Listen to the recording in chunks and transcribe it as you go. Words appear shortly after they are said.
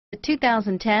The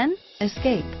 2010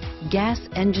 Escape. Gas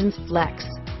engines flex,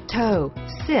 tow,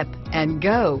 sip, and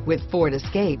go with Ford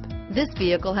Escape. This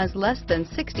vehicle has less than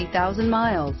 60,000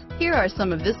 miles. Here are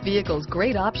some of this vehicle's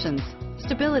great options: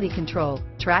 stability control,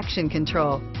 traction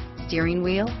control, steering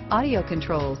wheel audio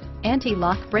controls,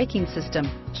 anti-lock braking system,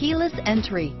 keyless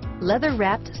entry,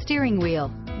 leather-wrapped steering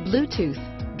wheel, Bluetooth,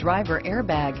 driver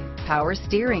airbag, power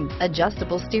steering,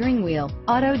 adjustable steering wheel,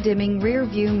 auto-dimming rear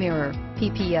view mirror,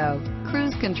 PPO,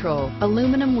 cruise control,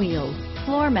 aluminum wheels,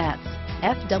 floor mats,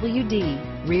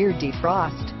 FWD, rear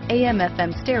defrost,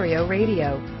 AM/FM stereo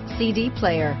radio, CD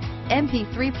player,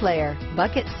 MP3 player,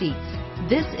 bucket seats.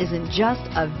 This isn't just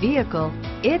a vehicle,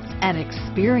 it's an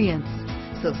experience.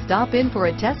 So stop in for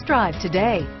a test drive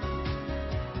today.